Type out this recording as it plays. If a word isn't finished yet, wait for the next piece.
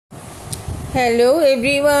Hello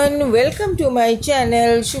everyone, welcome to my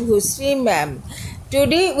channel Subhasri Ma'am.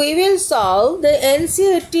 Today we will solve the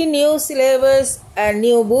NCERT New Syllabus and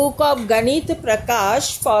New Book of Ganita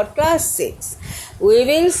Prakash for class 6. We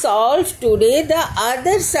will solve today the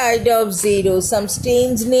other side of 0, some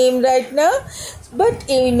strange name right now, but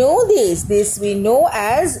you know this we know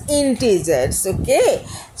as integers, okay?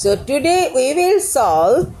 So today we will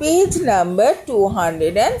solve page number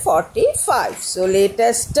 245. So let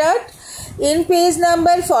us start. In page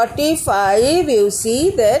number 45, you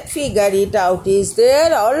see that figure it out is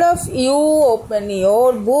there. All of you open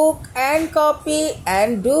your book and copy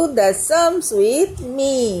and do the sums with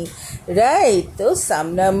me. Right, so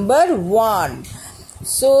sum number 1.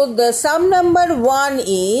 So the sum number 1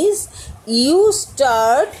 is you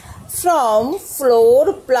start from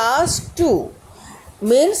floor plus 2.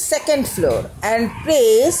 Means second floor and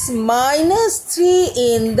press -3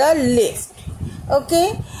 in the lift.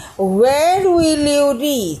 Okay, where will you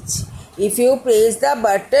reach? If you press the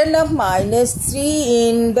button of -3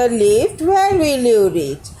 in the lift, where will you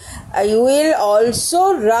reach? You will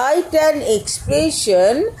also write an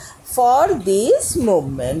expression for this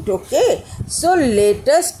movement. Okay, so let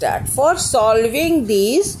us start. For solving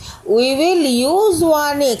this, we will use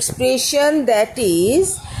one expression, that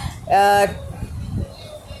is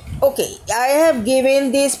okay, I have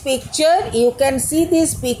given this picture. You can see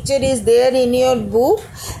this picture is there in your book.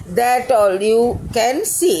 That all you can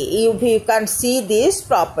see. You can see this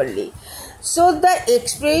properly. So the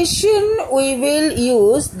expression we will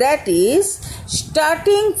use, that is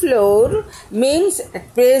starting floor, means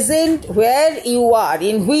present where you are,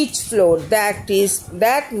 in which floor, that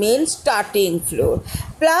means starting floor,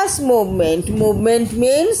 plus movement. Movement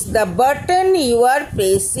means the button you are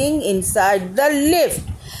pressing inside the lift,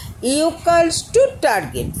 equals to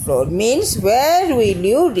target floor, means where will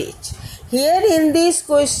you reach. Here in this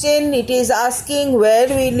question it is asking where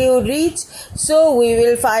will you reach, so we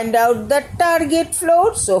will find out the target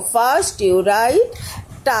floor. So first you write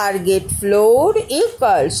target floor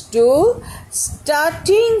equals to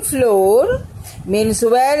starting floor, means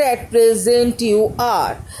where at present you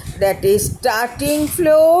are, that is starting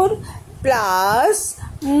floor, plus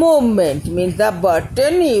movement, means the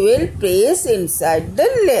button you will press inside the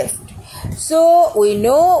lift. So we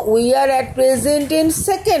know we are at present in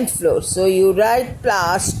second floor, so you write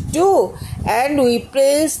 +2 and we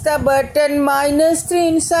press the button -3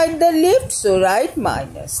 inside the lift, so write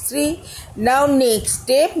 -3. Now next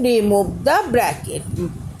step, remove the bracket.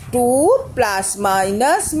 2 plus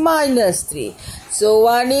minus -3. So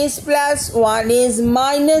 1 is plus, 1 is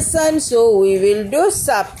minus, and so we will do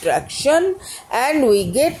subtraction and we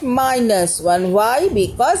get -1. Why?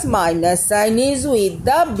 Because minus sign is with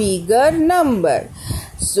the bigger number.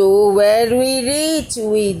 So where we reach?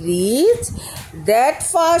 We reach that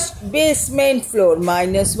first basement floor.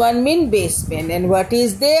 -1 means basement. And what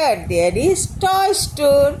is there? There is toy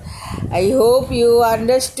store. I hope you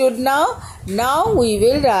understood now. Now we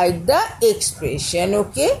will write the expression,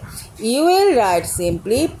 okay? You will write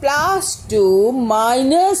simply +2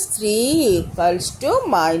 -3 equals to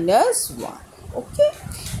 -1, okay?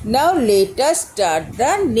 Now let us start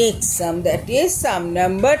the next sum, that is sum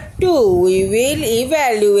number 2. We will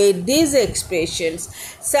evaluate these expressions.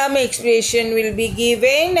 Some expression will be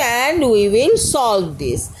given and we will solve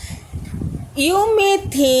this. You may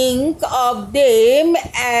think of them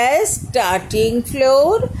as starting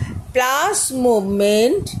floor plus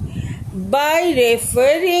movement by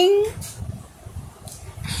referring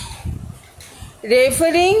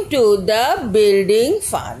to the building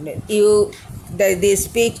fund. This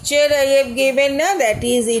picture I have given now, that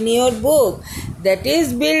is in your book, that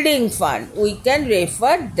is building fund. We can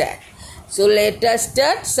refer that. So let us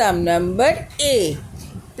start sum number A.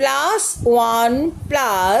 +1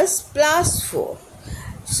 plus 4.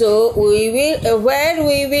 So we will where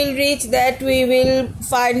we will reach, that we will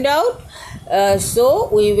find out. So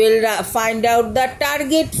we will find out the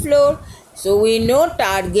target floor. So we know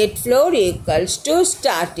target floor equals to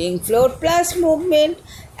starting floor plus movement.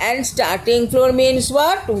 And starting floor means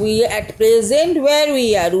what? We at present where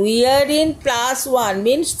we are? We are in +1,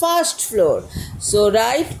 means first floor. So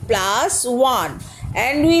write +1.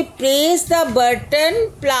 And we press the button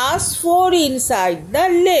 +4 inside the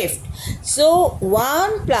lift. So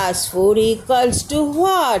 1 plus 4 equals to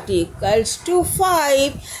what? Equals to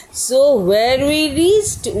 5. So where we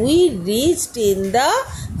reached? We reached in the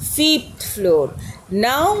 5th floor.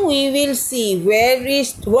 Now we will see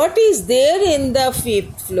what is there in the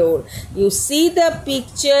 5th floor. You see the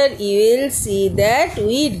picture, you will see that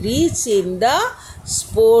we reach in the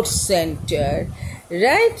sports center.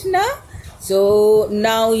 Right now? So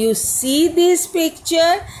now you see this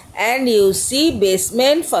picture and you see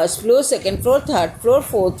basement, first floor, second floor, third floor,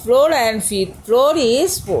 fourth floor and fifth floor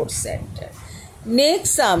is sports center.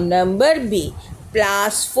 Next sum number B.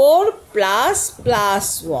 +4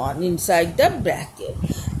 plus 1 inside the bracket.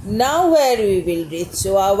 Now where we will reach?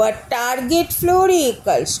 So our target floor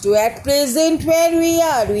equals to, at present where we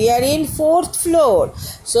are in 4th floor.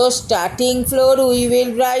 So starting floor we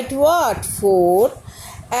will write what? 4.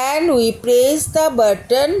 And we press the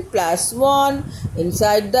button +1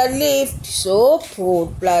 inside the lift. So 4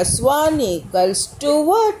 plus 1 equals to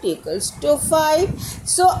what? Equals to 5.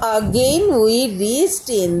 So again we reached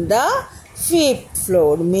in the 5th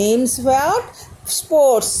floor. Means what?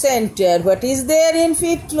 Sports center. What is there in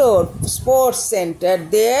 5th floor? Sports center.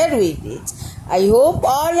 There we reach. I hope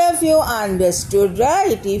all of you understood,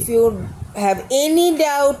 right? If you have any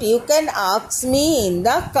doubt, you can ask me in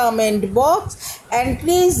the comment box and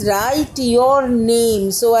please write your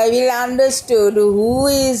name so I will understand who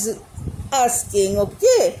is asking.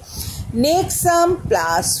 Okay. Next sum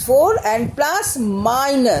 +4 and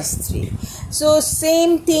 +-3. So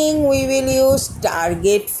same thing we will use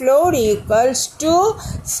target floor equals to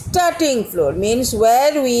starting floor. Means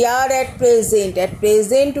where we are at present. At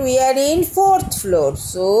present we are in 4th floor.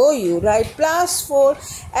 So you write +4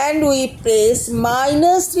 and we press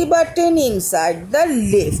 -3 button inside the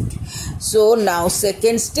lift. So now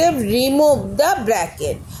second step, remove the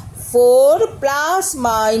bracket. 4 plus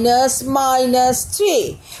minus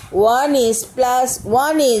 -3. 1 is plus,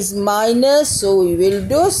 1 is minus, so we will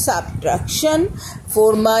do subtraction.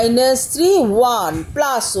 4 minus 3, 1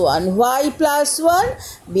 plus 1. Why plus 1?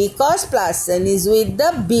 Because plus n is with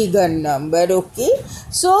the bigger number. Okay.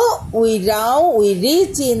 So we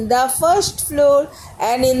reach in the 1st floor,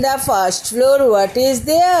 and in the 1st floor what is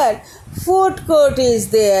there? Food court is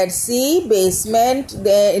there. See, basement,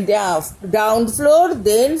 then down floor,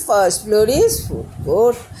 then 1st floor is food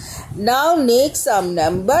court. Now next sum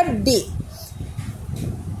number D.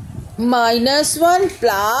 -1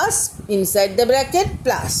 plus inside the bracket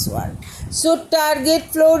 +1. So target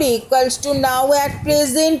floor equals to, now at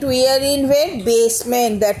present we are in where?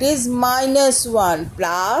 Basement, that is -1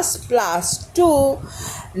 plus 2.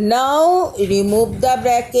 Now remove the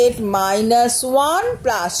bracket. -1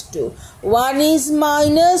 plus 2. 1 is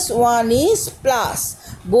minus, 1 is plus.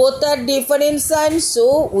 Both are different signs,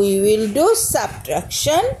 so we will do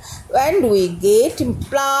subtraction and we get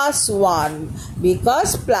 +1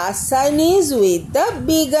 because plus sign is with the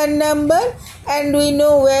bigger number, and we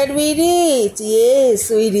know where we reach. Yes,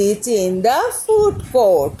 we reach in the food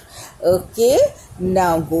court. Okay,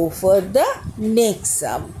 now go for the next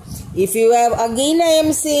sum. If you have, again I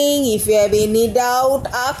am saying, if you have any doubt,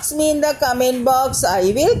 ask me in the comment box.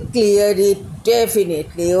 I will clear it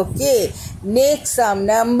definitely. Okay. Next sum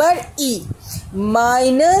number E.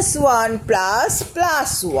 -1 plus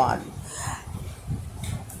 +1.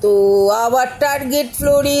 So our target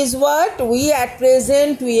floor is what? We at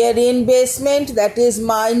present we are in basement, that is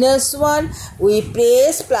 -1. We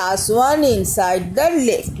press +1 inside the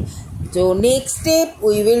lift. So next step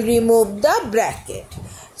we will remove the bracket.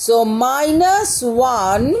 So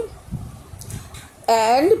 -1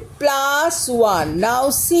 and +1. Now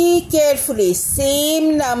see carefully,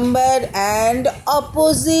 same number and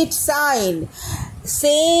opposite sign.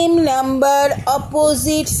 Same number,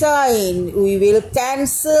 opposite sign. We will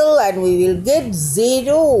cancel and we will get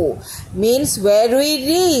 0. Means where we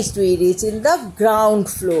reached? We reach in the ground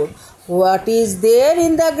floor. What is there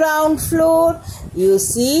in the ground floor? You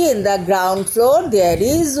see, in the ground floor there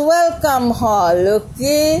is welcome hall.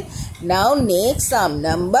 Okay. Now next sum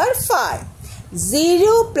number 5.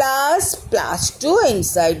 0 plus +2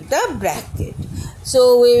 inside the bracket. So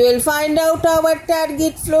we will find out our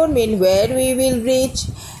target floor, mean where we will reach.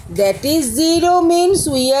 That is 0 means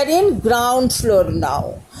we are in ground floor now.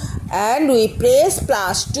 And we press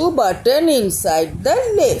 +2 button inside the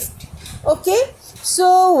lift. Okay. So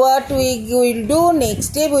what we will do next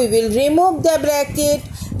step, we will remove the bracket.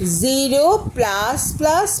 0 plus.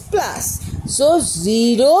 So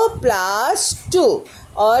 0 plus 2.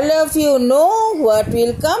 All of you know what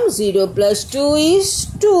will come. 0 plus 2 is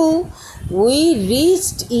 2. We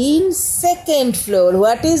reached in second floor.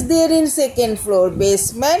 What is there in second floor?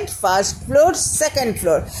 Basement, first floor, second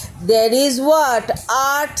floor. There is what?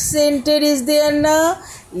 Art center is there now?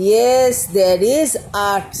 Yes, there is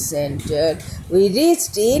art center. We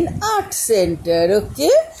reached in art center.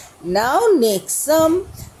 Okay. Now next sum,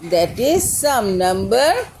 that is sum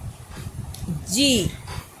number G.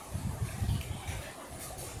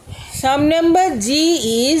 Sum number G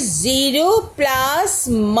is 0 plus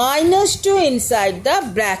minus 2 inside the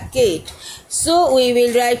bracket. So we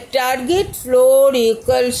will write target floor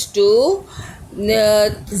equals to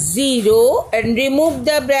 0 and remove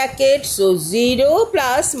the bracket. So 0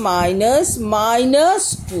 plus minus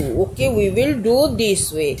 2. Okay, we will do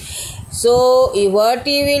this way. So what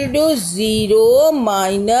we will do? 0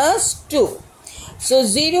 minus 2. So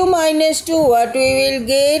 0 minus 2, what we will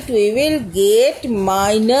get? We will get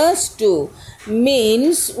minus 2.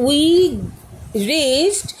 Means we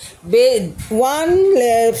reached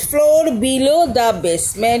one floor below the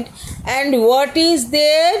basement. And what is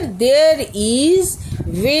there? There is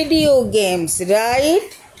video games, right?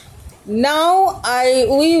 Now I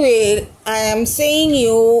am saying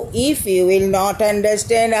you, if you will not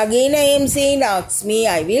understand, again I am saying ask me,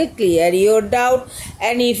 I will clear your doubt.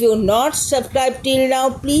 And if you not subscribed till now,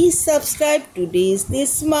 please subscribe. Today is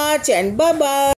this much and bye bye.